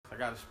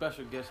got a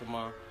special guest of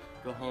mine,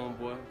 good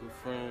homeboy, good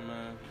friend,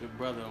 man, good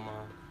brother of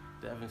mine,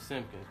 Devin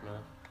Simpkins, man.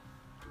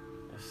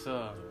 Yes,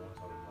 sir. That's what I'm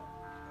talking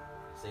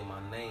about. Say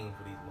my name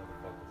for these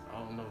motherfuckers.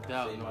 Oh, no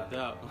doubt, no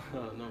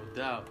doubt, no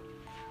doubt.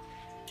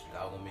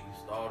 I was gonna make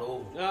you start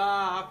over.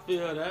 Ah, I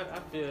feel that.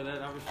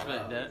 I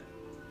respect that.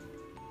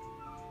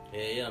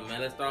 Yeah,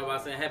 man. Let's start by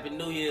saying Happy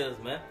New Year's,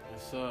 man.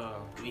 Yes, sir.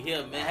 We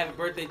here, man. Happy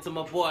birthday to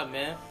my boy,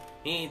 man.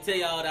 He ain't tell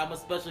y'all that I'm a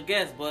special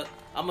guest, but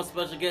I'm a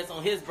special guest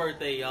on his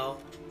birthday, y'all.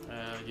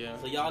 Yeah.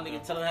 So y'all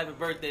niggas tell him happy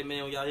birthday,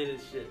 man, when y'all hear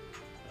this shit.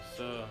 Yes,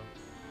 sir.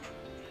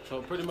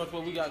 So pretty much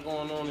what we got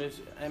going on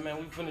is, hey, man,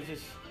 we finna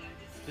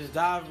just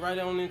dive right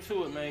on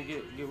into it, man.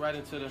 Get right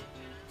into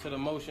the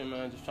motion,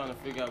 man. Just trying to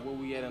figure out where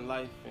we at in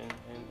life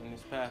and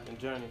this path and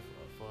journey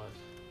for us.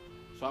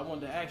 So I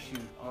wanted to ask you,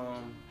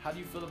 how do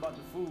you feel about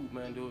the food,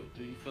 man? Do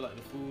you feel like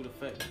the food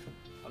affects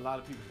a lot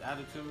of people's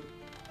attitude?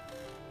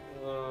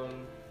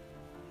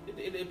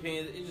 It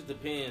depends. It just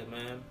depends,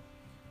 man.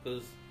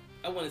 Cause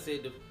I wouldn't say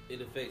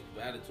it affects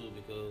the attitude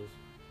because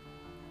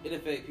it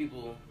affects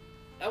people.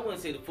 I wouldn't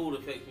say the food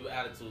affects people's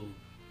attitude.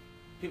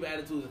 People's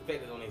attitude is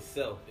affected on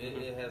themselves.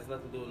 It has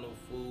nothing to do with no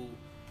food.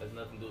 It has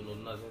nothing to do with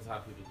no nothing. It's how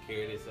people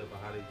carry themselves and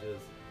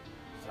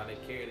how they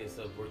carry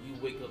themselves. Where you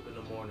wake up in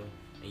the morning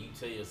and you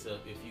tell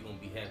yourself if you're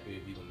gonna be happy or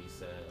if you're gonna be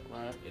sad.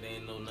 Right. It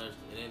ain't no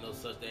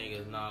such thing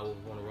as nah,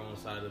 we're on the wrong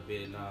side of the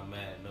bed, nah, I'm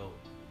mad. No,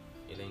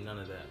 it ain't none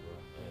of that, bro.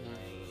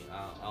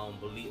 I don't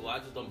believe. Well, I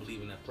just don't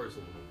believe in that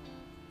personally.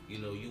 You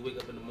know, you wake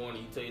up in the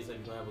morning, you tell yourself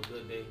you're gonna have a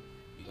good day,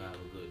 you're gonna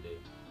have a good day.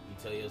 You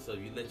tell yourself,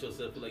 you let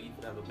yourself feel like you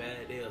could have a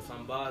bad day or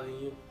something bothering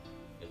you.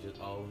 It's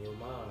just all in your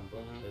mind,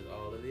 bro. That's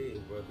all it is,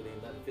 bro. It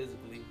ain't nothing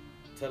physically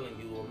telling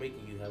you or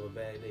making you have a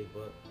bad day,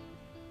 but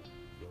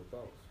your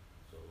thoughts.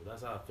 So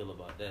that's how I feel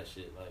about that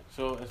shit. Like,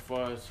 so as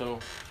far as so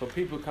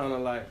people kind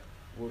of like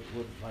would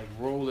like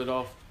roll it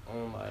off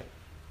on like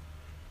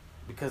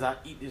because I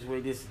eat this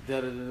way, this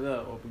da da da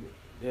da, or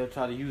they'll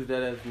try to use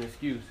that as an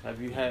excuse.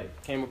 Have you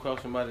came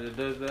across somebody that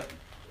does that?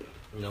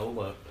 No,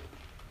 but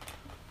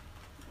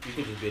you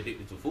could just be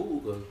addicted to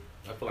food because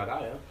I feel like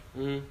I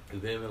am.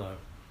 Cause then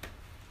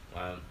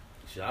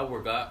shit, I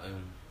work out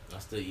and I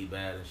still eat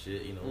bad and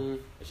shit, you know. And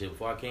shit,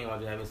 before I came, I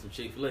was just having some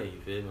Chick-fil-A,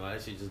 you feel me? Like,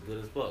 that shit just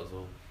good as fuck.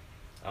 So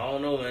I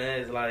don't know,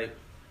 man. It's like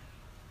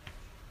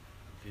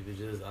people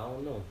just I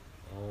don't know.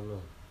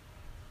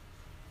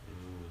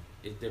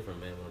 It's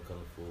different, man, when it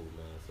comes to food,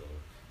 man. So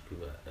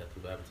people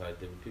appetite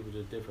different. People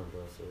just different,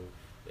 bro. So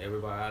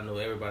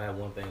everybody have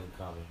one thing in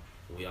common.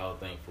 We all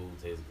think food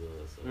tastes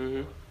good. So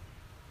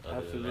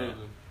Absolutely. That,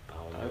 I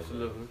don't know,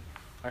 absolutely. Man.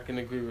 I can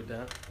agree with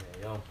that.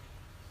 Yeah, yo.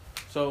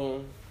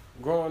 So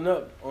growing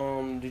up,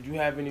 did you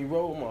have any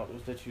role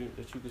models that you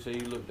could say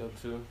you looked up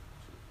to,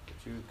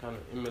 that you kind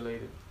of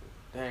emulated?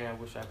 Dang, I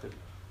wish I could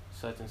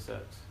such and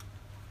such.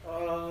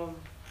 I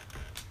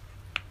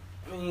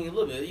mean, a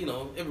little bit, you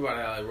know,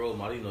 everybody had a role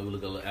model. You know, we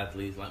look at little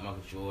athletes like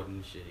Michael Jordan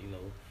and shit, you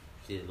know,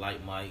 shit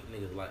like Mike,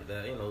 niggas like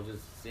that. You know,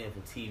 just seeing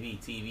from TV.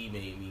 TV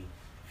made me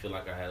feel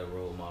like I had a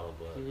role model,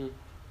 but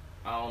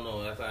I don't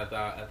know. After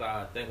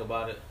I think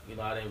about it, you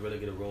know, I didn't really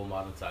get a role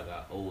model until I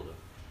got older.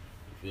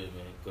 You feel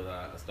me? Because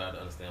I started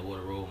to understand what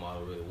a role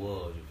model really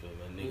was. You feel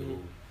me? A nigga who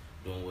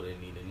doing what they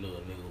need to do, a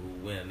nigga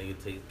who win, a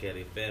nigga takes care of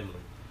their family,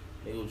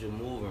 a nigga who just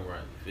moving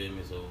right. You feel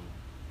me? So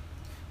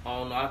I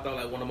don't know. I thought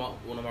like one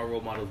of my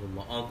role models was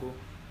my uncle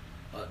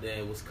up there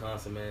in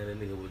Wisconsin, man. That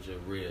nigga was just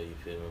real. You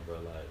feel me, bro?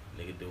 Like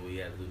nigga do what he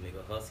had to do.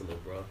 Nigga hustler,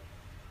 bro.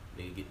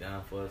 Nigga get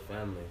down for his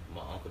family.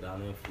 My uncle down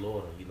there in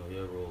Florida, you know, he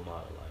a role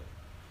model. Like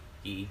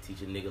he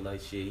teach a nigga like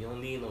shit. He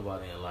don't need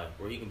nobody in life,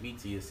 bro. He can be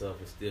to yourself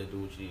and still do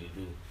what you need to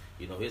do.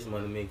 You know, his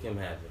money make him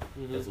happy.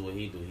 That's what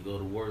he do. He go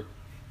to work.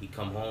 He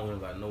come home. He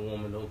got no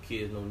woman, no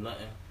kids, no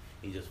nothing.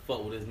 He just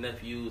fuck with his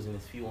nephews and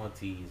his few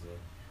aunties,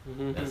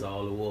 and that's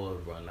all it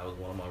was, bro. And that was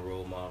one of my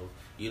role models.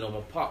 You know,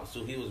 my pops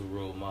too. He was a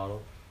role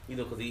model. You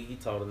know, cause he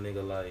taught a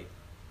nigga like,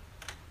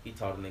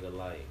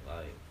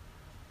 I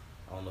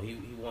don't know. He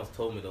once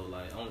told me though,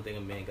 like, the only thing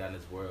a man got in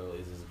this world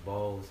is his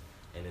balls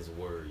and his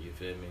word. You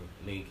feel me?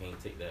 A nigga can't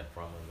take that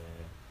from him,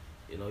 man.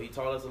 You know, he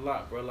taught us a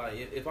lot, bro. Like,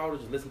 if I would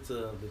just listen to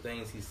the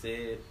things he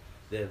said,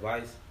 the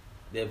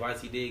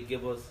advice he did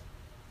give us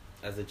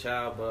as a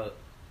child, but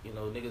you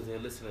know, niggas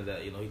didn't listen to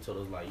that. You know, he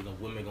told us like, you know,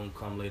 women gonna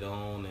come later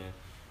on, and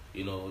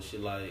you know, shit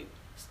like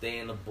stay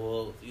in the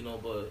book. You know,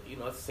 but you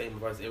know, that's the same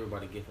advice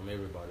everybody get from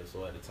everybody.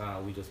 So at the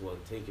time, we just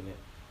wasn't taking it.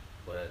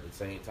 But at the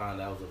same time,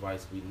 that was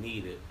advice we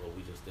needed, but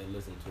we just didn't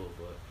listen to it.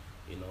 But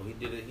you know, he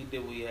did it. He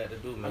did what he had to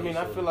do, man. I mean,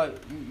 I feel like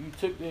you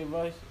took the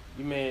advice.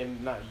 You may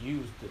have not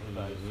used the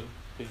advice,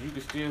 because you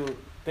can still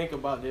think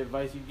about the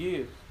advice he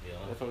gives. Yeah,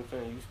 that's what I'm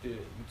saying.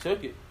 You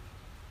took it.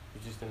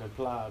 You just didn't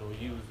apply it or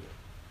use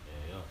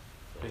it. Yeah.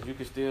 Because you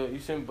can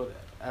still, but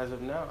as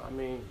of now, I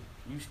mean,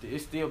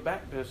 it's still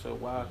back there. So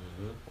why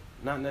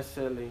not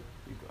necessarily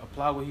you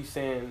apply what he's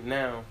saying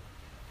now?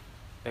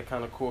 That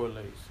kind of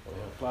correlates. Or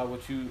apply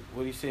what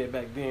he said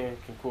back then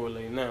can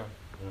correlate now.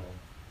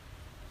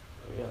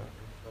 Yeah.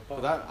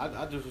 Cause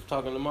I just was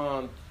talking to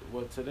Mom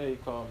today. He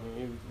called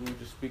me. We were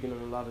just speaking on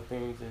a lot of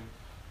things, and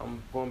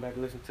I'm going back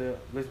and listen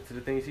to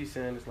the things he's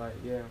saying. It's like,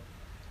 yeah,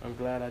 I'm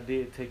glad I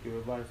did take your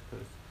advice,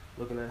 because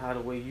looking at how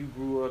the way you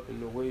grew up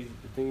and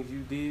the things you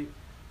did,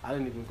 I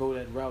didn't even go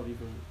that route,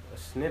 even a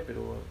snippet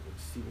or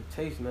even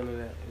taste none of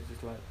that. It's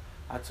just like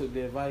I took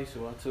the advice,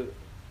 or I took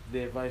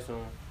the advice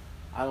on.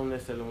 I don't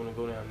necessarily want to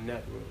go down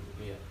that road.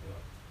 Yeah.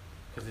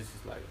 Cause it's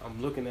just like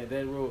I'm looking at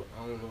that road.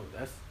 I don't know.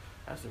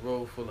 That's a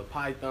road full of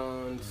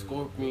pythons,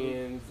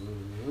 scorpions.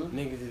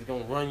 Niggas is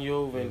gonna run you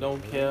over and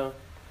don't care.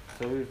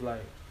 So it was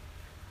like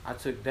I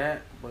took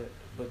that, but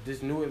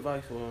this new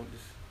advice, or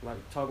just like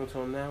talking to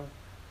him now,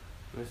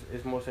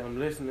 it's more so I'm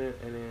listening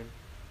and then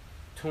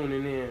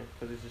tuning in,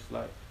 because it's just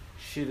like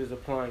shit is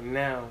applying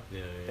now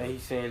that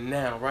he's saying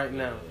now, right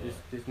now.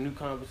 This new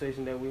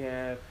conversation that we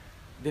have,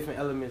 different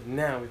elements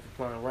now is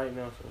applying right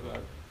now. So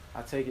like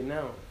I take it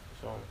now.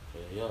 So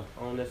I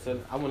don't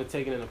necessarily. I want to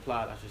take it and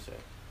apply it, I should say.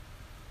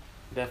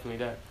 Definitely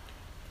that.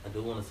 I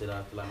do want to say that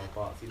I feel like my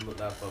pops, he looked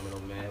out for me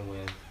though, man,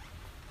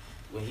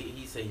 when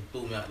he said he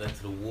threw me out there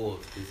to the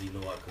wolves because he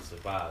knew I could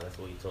survive. That's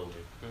what he told me.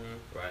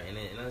 Mm-hmm. Right, and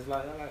it's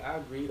like I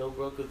agree though,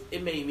 bro, because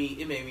it made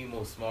me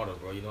more smarter,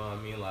 bro. You know what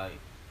I mean? Like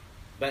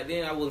back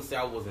then, I wouldn't say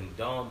I wasn't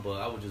dumb, but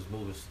I was just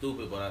moving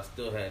stupid. But I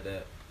still had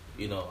that,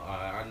 you know.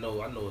 I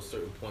know a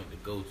certain point to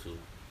go to,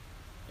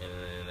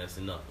 and that's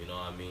enough. You know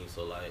what I mean?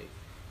 So like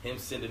him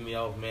sending me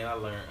off, man, I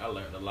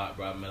learned a lot,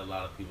 bro. I met a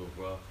lot of people,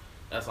 bro.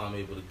 That's how I'm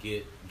able to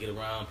get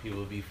around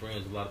people, be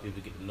friends with a lot of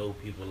people, get to know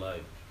people.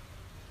 Like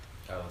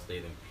I done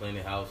stayed in plenty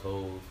of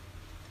households.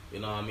 You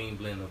know what I mean?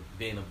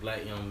 Being a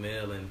black young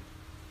male in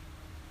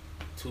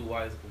 2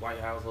 white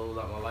households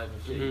out my life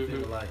and shit. You feel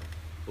me? Like,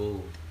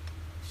 boo,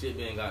 shit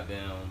been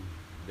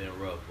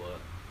rough, but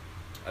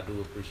I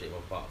do appreciate my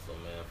pops, so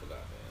man, for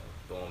goddamn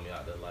throwing me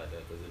out there like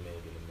that, because it made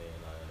me the man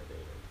I am today.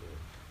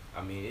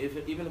 I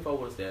mean, even if I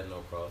would have stayed at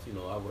Norcross, you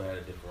know, I would have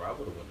had a different route. I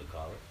would have went to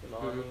college. You know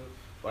what I mean?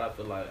 But I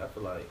feel like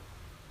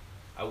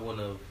I wouldn't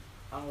have.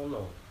 I don't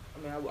know.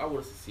 I mean, I would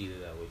have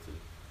succeeded that way too.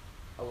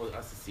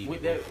 I succeeded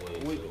with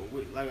both ways.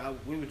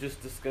 We were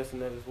just discussing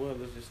that as well.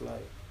 It's just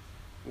like,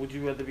 would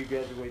you rather be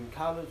graduating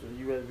college, or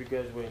you rather be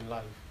graduating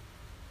life?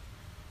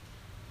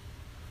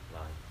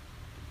 Life.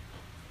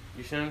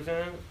 You see what I'm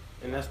saying?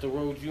 And that's the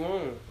road you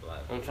on.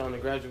 Life. I'm trying to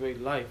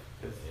graduate life.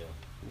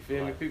 You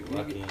feel me?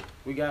 People,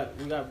 we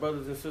got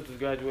brothers and sisters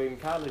graduating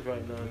college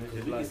right now, and it's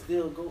just we like can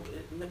still go.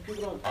 People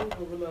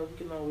don't realize we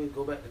can always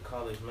go back to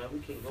college, man. We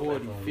can't go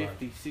 40, back on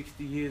 50, life.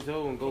 60 years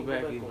old and go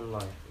back on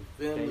life. You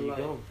feel there me? you Like,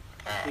 go.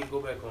 we can't go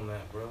back on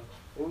that, bro.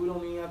 Or we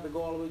don't even have to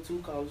go all the way to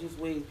college. Just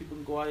wait. People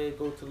can go out here and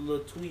go to the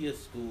little 2-year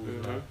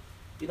schools, man.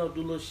 You know,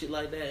 do little shit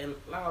like that. And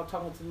like I was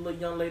talking to the little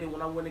young lady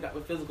when I went and got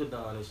my physical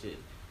done and shit.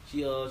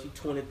 She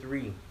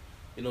 23.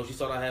 You know, she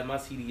thought I had my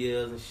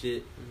CDLs and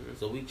shit.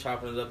 So we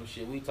chopping it up and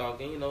shit. We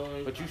talking, you know.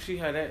 But you see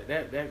how that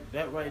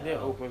right there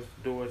opens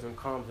doors and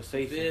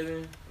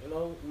conversations. You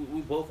know,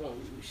 we both on.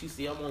 She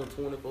see I'm on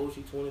 24.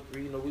 She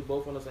 23. You know, we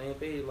both on the same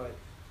page. Like,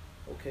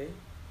 okay,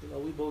 you know,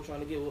 we both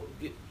trying to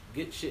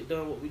get shit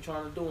done. What we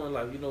trying to do in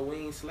life. You know, we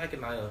ain't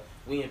slacking.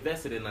 We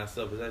invested in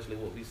ourselves. Is actually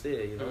what we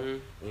said. You know,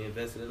 we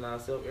invested in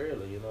ourselves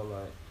early. You know,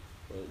 like,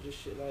 but just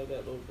shit like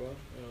that, though, bro.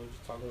 You know,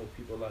 just talking with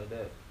people like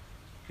that.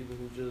 People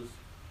who just.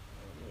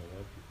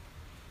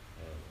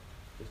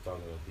 Just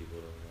talking with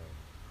people.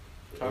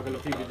 Talking to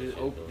people just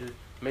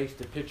makes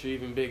the picture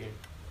even bigger.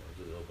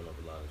 Just open up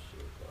a lot of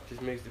shit. Bro.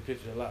 Just makes the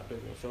picture a lot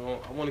bigger.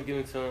 So I want to get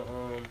into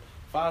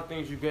 5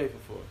 things you're grateful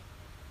for.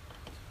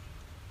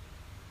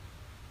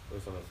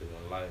 First I'm gonna say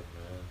my life,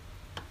 man.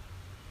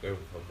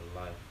 Grateful for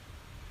my life.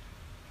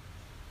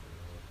 You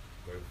know,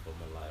 grateful for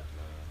my life,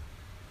 man.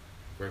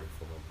 Grateful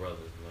for my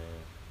brothers,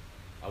 man.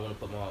 I wanna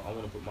put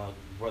my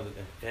brothers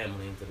and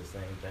family into the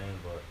same thing,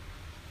 but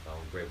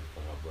I'm grateful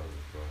for my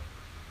brothers, bro.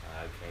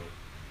 I can't.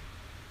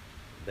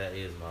 That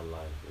is my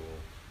life, bro.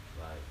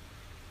 Like,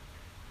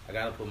 I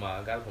gotta put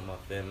my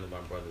family,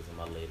 my brothers, and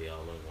my lady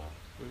all in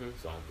one.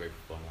 So I'm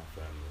grateful for my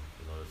family.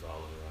 You know, it's all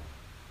in one.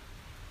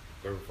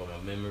 Grateful for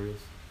my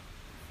memories.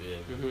 Yeah,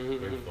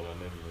 grateful for my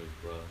memories,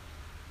 bro.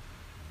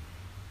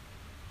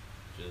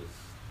 Just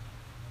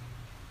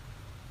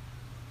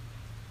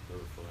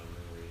grateful for my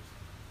memories.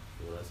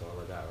 Well, that's all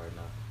I got right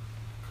now.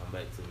 Come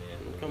back to me.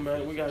 We'll come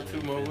back. We got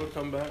 2 more. We'll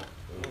come back.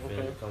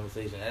 Okay. The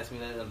conversation. Ask me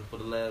that for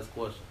the last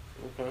question.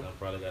 Okay. I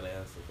probably got an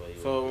answer for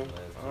you. So,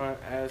 all right.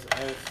 As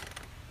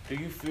do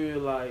you feel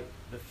like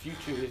the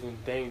future is in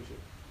danger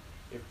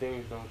if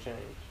things don't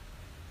change?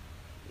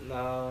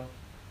 Nah.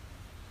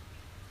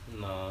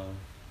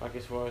 Like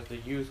as far as the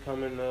youth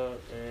coming up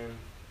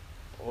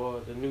or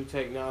the new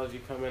technology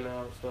coming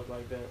out, stuff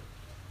like that.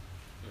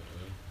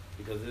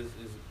 Because it's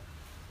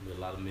be a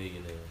lot of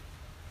millionaires.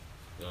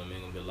 You know what I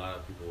mean? Gonna be a lot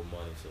of people with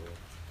money, so you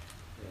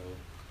know,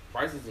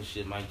 prices and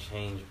shit might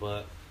change,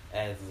 but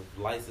as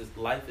life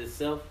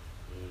itself,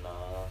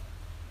 nah.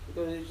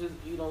 Because it's just,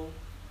 you know,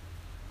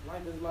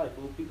 life is life.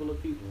 Well, people are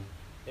people.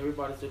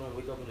 Everybody still gonna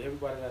wake up, and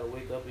everybody gotta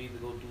wake up and either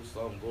go do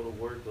something, go to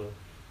work, or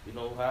you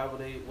know,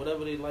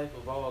 whatever their life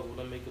evolves when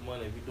they're making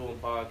money. If you're doing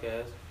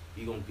podcasts,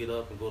 you gonna get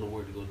up and go to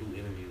work to go do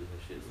interviews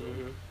and shit. So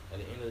at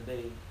the end of the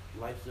day,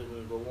 life still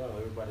gonna go on.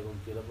 Everybody gonna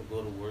get up and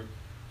go to work.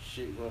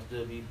 Shit gonna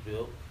still be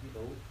built. You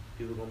know,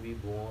 people gonna be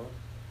born.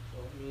 So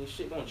I mean,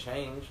 shit gonna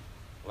change.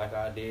 Like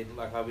I did,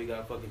 like how we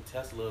got fucking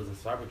Teslas and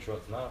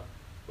Cybertrucks now.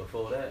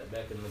 Before that,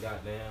 back in the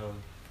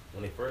goddamn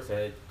when they first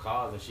had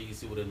cars and shit, you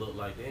see what they looked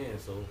like then.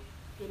 So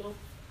you know.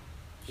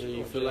 Yeah,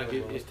 you feel like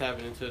it's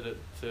tapping into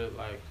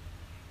like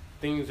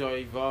things are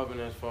evolving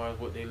as far as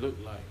what they look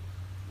like,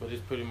 but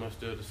it's pretty much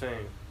still the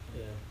same.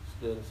 Yeah,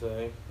 still the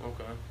same.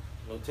 Okay.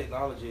 You know,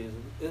 technology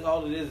is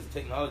all it is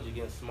technology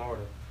getting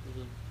smarter.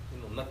 Mm-hmm.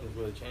 You know, nothing's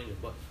really changing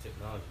but the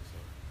technology.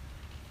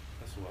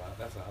 So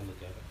that's how I look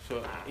at it.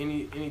 So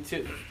any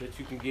tips that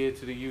you can give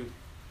to the youth?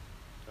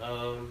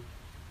 I'm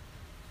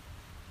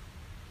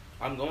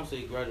gonna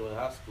say graduate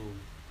high school.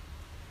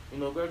 You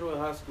know, graduate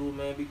high school,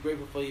 man. Be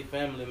grateful for your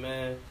family,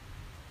 man.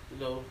 You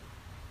know,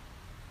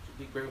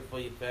 be grateful for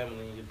your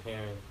family and your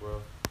parents,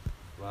 bro.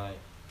 Like,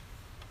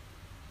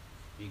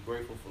 be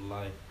grateful for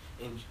life.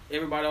 And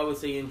everybody always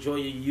say enjoy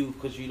your youth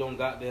because you don't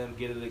goddamn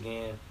get it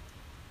again.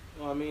 You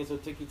know what I mean? So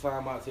take your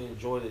time out to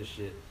enjoy this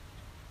shit.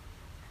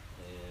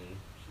 And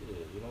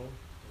shit, you know,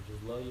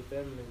 just love your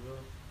family, bro.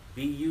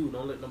 Be you.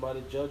 Don't let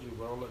nobody judge you,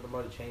 bro. Don't let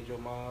nobody change your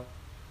mind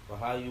or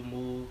how you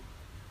move.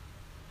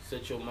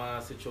 Set your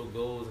mind, set your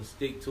goals, and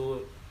stick to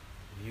it.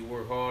 If you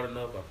work hard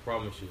enough, I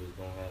promise you it's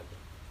gonna happen.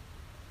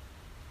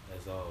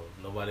 That's all.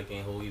 Nobody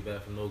can hold you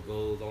back from no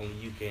goals. Only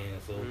you can.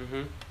 So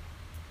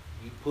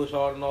you push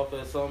hard enough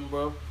at something,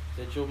 bro.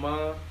 Set your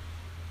mind.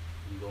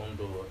 You gonna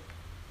do it.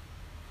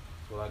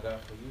 That's what I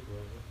got for you,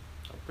 brother.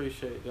 I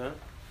appreciate that.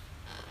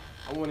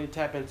 I want to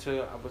tap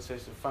into, I would say,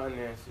 some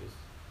finances.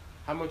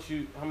 How much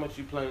you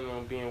planning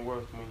on being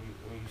worth when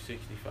you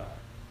 65?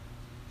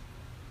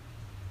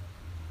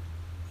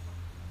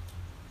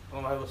 I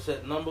don't have a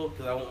set number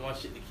because I want my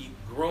shit to keep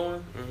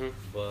growing.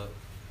 But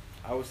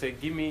I would say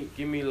give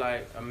me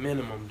like a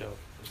minimum though.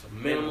 It's a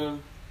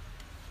minimum.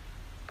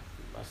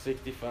 By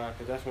 65,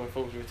 because that's when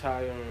folks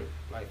retire and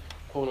like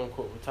quote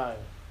unquote retire.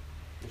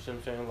 You see what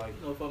I'm saying? Like,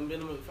 you know,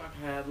 if I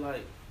can have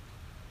like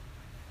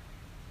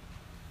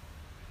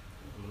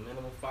a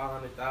minimum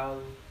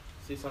 500,000,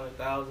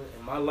 600,000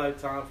 in my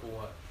lifetime for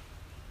what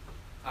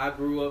I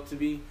grew up to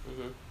be.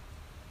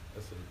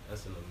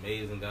 That's an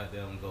amazing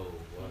goddamn goal,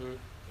 boy.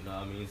 You know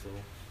what I mean? So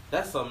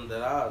that's something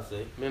that I would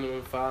say.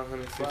 Minimum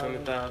 500,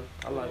 600,000.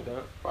 I like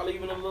that. Probably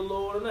even a little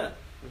lower than that.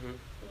 You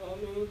know what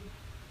I mean?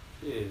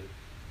 Yeah.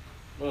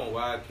 Knowing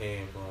where I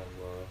came from,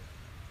 bro.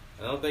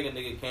 And I don't think a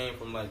nigga came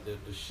from like the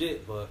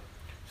shit, but.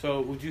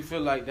 So would you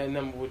feel like that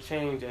number will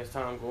change as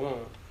time go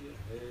on?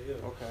 Yeah.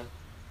 Okay.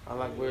 I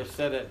like where it's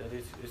set at, that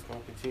it's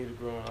gonna continue to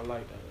grow, and I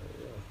like that.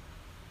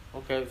 Yeah.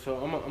 Okay, so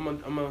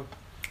I'm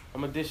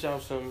gonna dish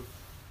out some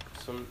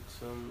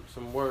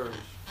words.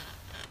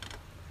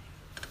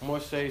 More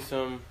say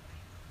some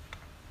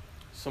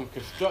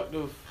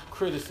constructive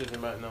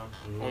criticism right now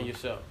on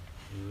yourself.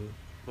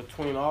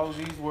 Between all of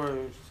these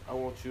words, I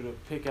want you to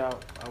pick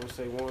out, I would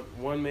say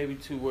one maybe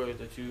two words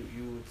that you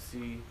would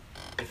see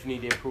that you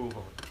need to improve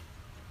on.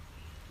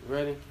 You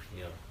ready?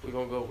 Yeah. We're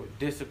gonna go with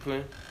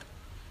discipline,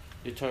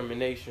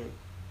 determination,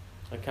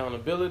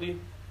 accountability,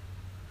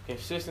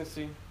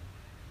 consistency,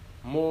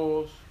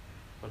 morals,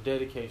 or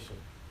dedication.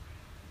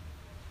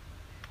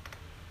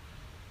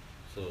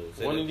 So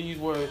one of these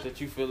words that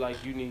you feel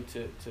like you need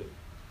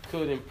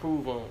could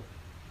improve on.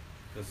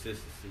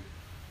 Consistency.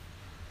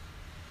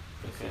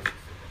 Okay.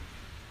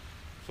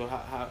 So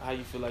how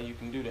you feel like you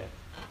can do that?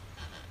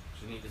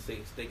 Just need to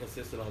stay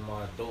consistent on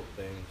my adult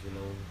things, you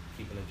know,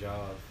 keeping a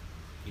job,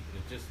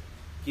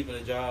 keeping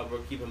a job, bro,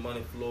 keeping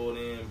money flowing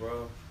in,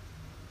 bro.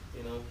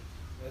 You know,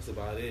 that's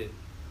about it.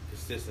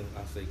 Consistent.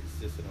 I say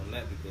consistent on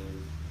that because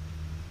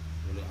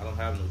you know I don't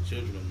have no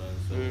children or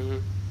nothing, so.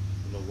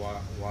 You know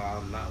why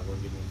I'm not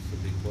working is a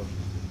big question.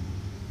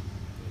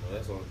 You know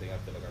that's the only thing I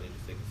feel like I need to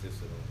stay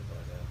consistent on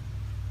about that.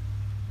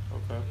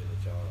 Okay. Getting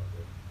a job,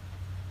 bro.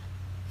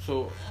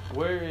 So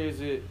where is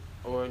it,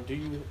 or do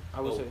you?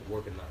 I would say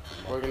working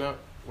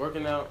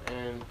out,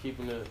 and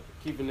keeping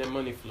that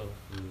money flow.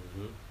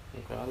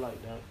 Okay, I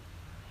like that.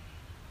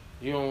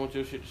 You don't want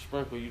your shit to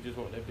sprinkle. You just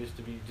want that bitch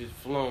to be just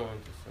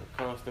flowing, just a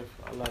constant.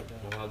 I like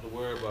that. Don't have to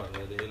worry about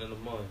it at the end of the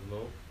month. You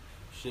know,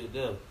 shit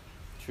there.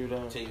 True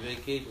that. Take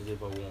vacations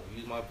if I want.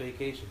 Use my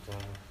vacation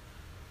time.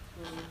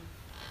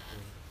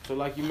 So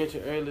like you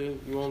mentioned earlier,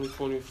 you're only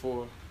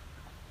 24.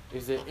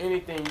 Is there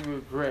anything you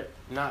regret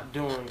not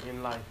doing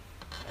in life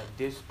at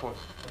this point?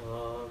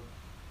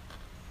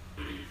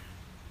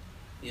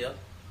 Yeah.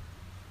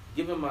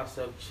 Giving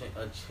myself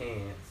a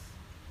chance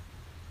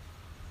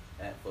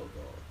at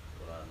football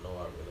when I know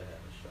I really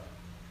have a shot.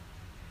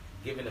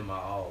 Giving it my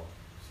all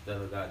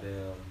instead of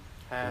goddamn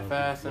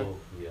half-assing.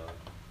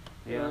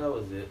 Yeah, that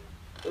was it.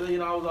 You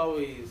know, I was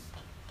always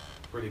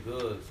pretty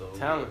good, so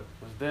talent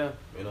was there.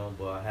 You know,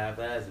 but I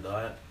half-assed it.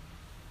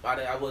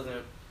 I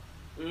wasn't.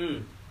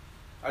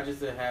 I just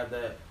didn't have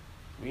that.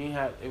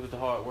 It was the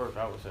hard work,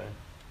 I would say.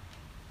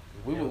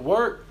 We would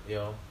work,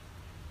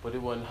 but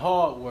it wasn't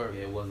hard work.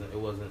 Yeah, it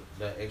wasn't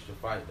that extra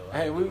fight though.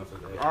 Hey,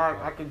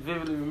 I can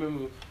vividly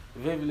remember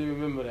vividly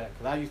remember that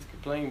because I used to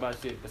complain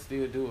about shit but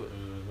still do it.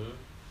 Mm-hmm.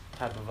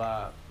 Type of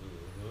vibe.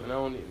 Mm-hmm. And I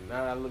don't even,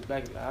 now that I look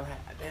back, like,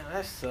 damn,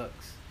 that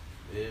sucks.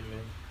 Yeah,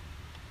 man.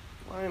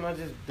 Why didn't I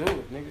just do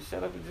it, nigga?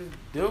 Shut up and just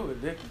do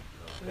it, nigga.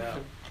 No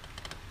doubt.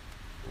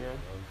 Yeah,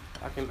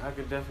 I can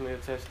definitely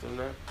attest to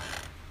that.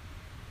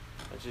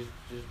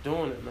 Just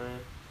doing it, man.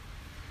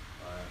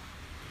 Alright.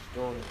 Just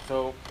doing it.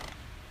 So,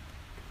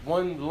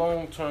 one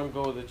long-term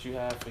goal that you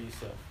have for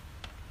yourself.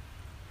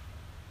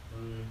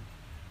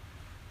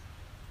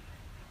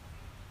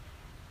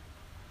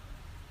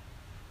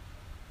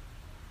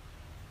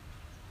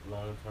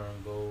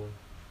 Long-term goal.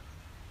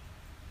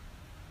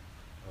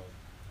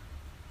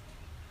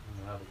 I'm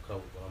gonna have a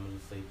couple, but I'm gonna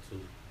just say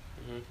 2,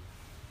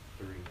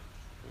 3.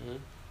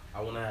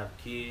 I wanna have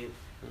kids.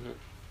 I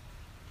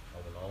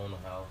wanna own a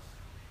house,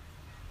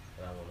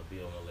 and I wanna be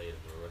on the lady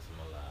for the rest of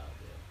my life.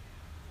 Yeah.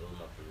 Those are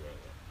my 3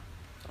 right now.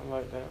 I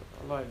like that.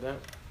 I like that.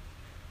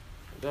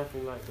 I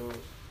definitely like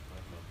those.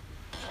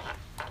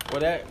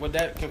 Well,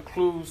 that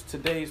concludes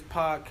today's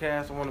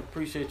podcast. I want to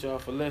appreciate y'all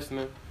for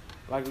listening.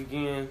 Like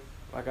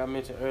I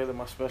mentioned earlier,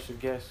 my special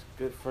guest,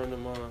 good friend of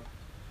mine,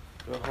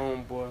 good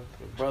homeboy,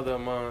 good brother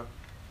of mine.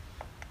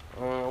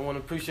 I want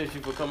to appreciate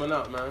you for coming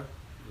out, man.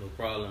 No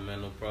problem,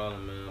 man.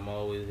 I'm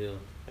always here.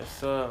 Yes,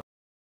 sir.